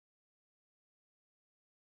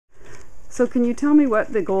So can you tell me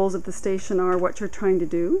what the goals of the station are, what you're trying to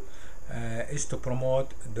do? Is to promote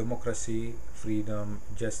democracy, freedom,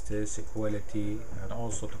 justice, equality, and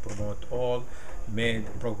also to promote all made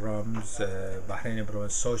programs, Bahraini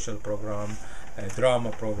programs, social program, drama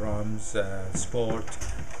programs, sport,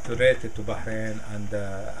 related to Bahrain and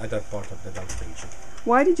other part of the Gulf region.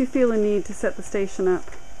 Why did you feel a need to set the station up?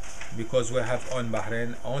 Because we have on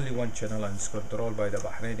Bahrain only one channel and it's controlled by the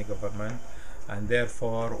Bahraini government, and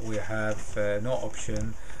therefore we have no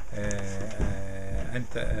option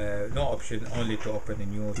no option only to open a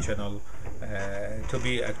new channel to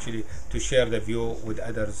be actually to share the view with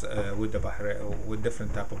others with the with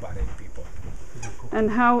different type of Bahraini people.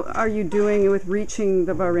 And how are you doing with reaching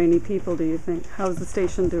the Bahraini people, do you think? How's the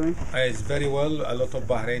station doing? It's very well. A lot of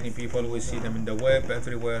Bahraini people, we see them in the web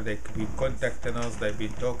everywhere. They've been contacting us, they've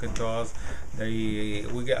been talking to us.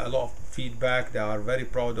 We get a lot of feedback. They are very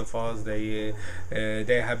proud of us. They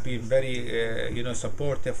have been very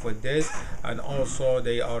supportive with this, and also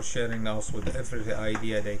they are sharing us with every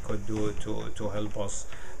idea they could do to help us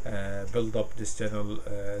build up this channel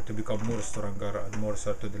to become more stronger and more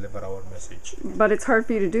so to deliver our message. But it's hard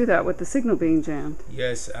for you to do that with the signal being jammed.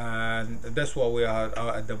 Yes, and that's what we are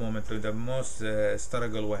at the moment. The most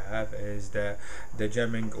struggle we have is the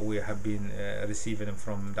jamming we have been receiving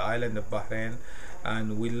from the island of Bahrain,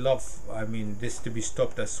 and we love, this to be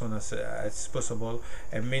stopped as soon as possible.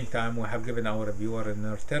 In meantime, we have given our viewer an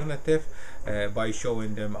alternative by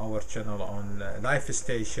showing them our channel on live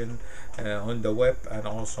station on the web, and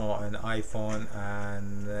also an iPhone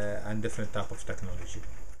and different type of technology.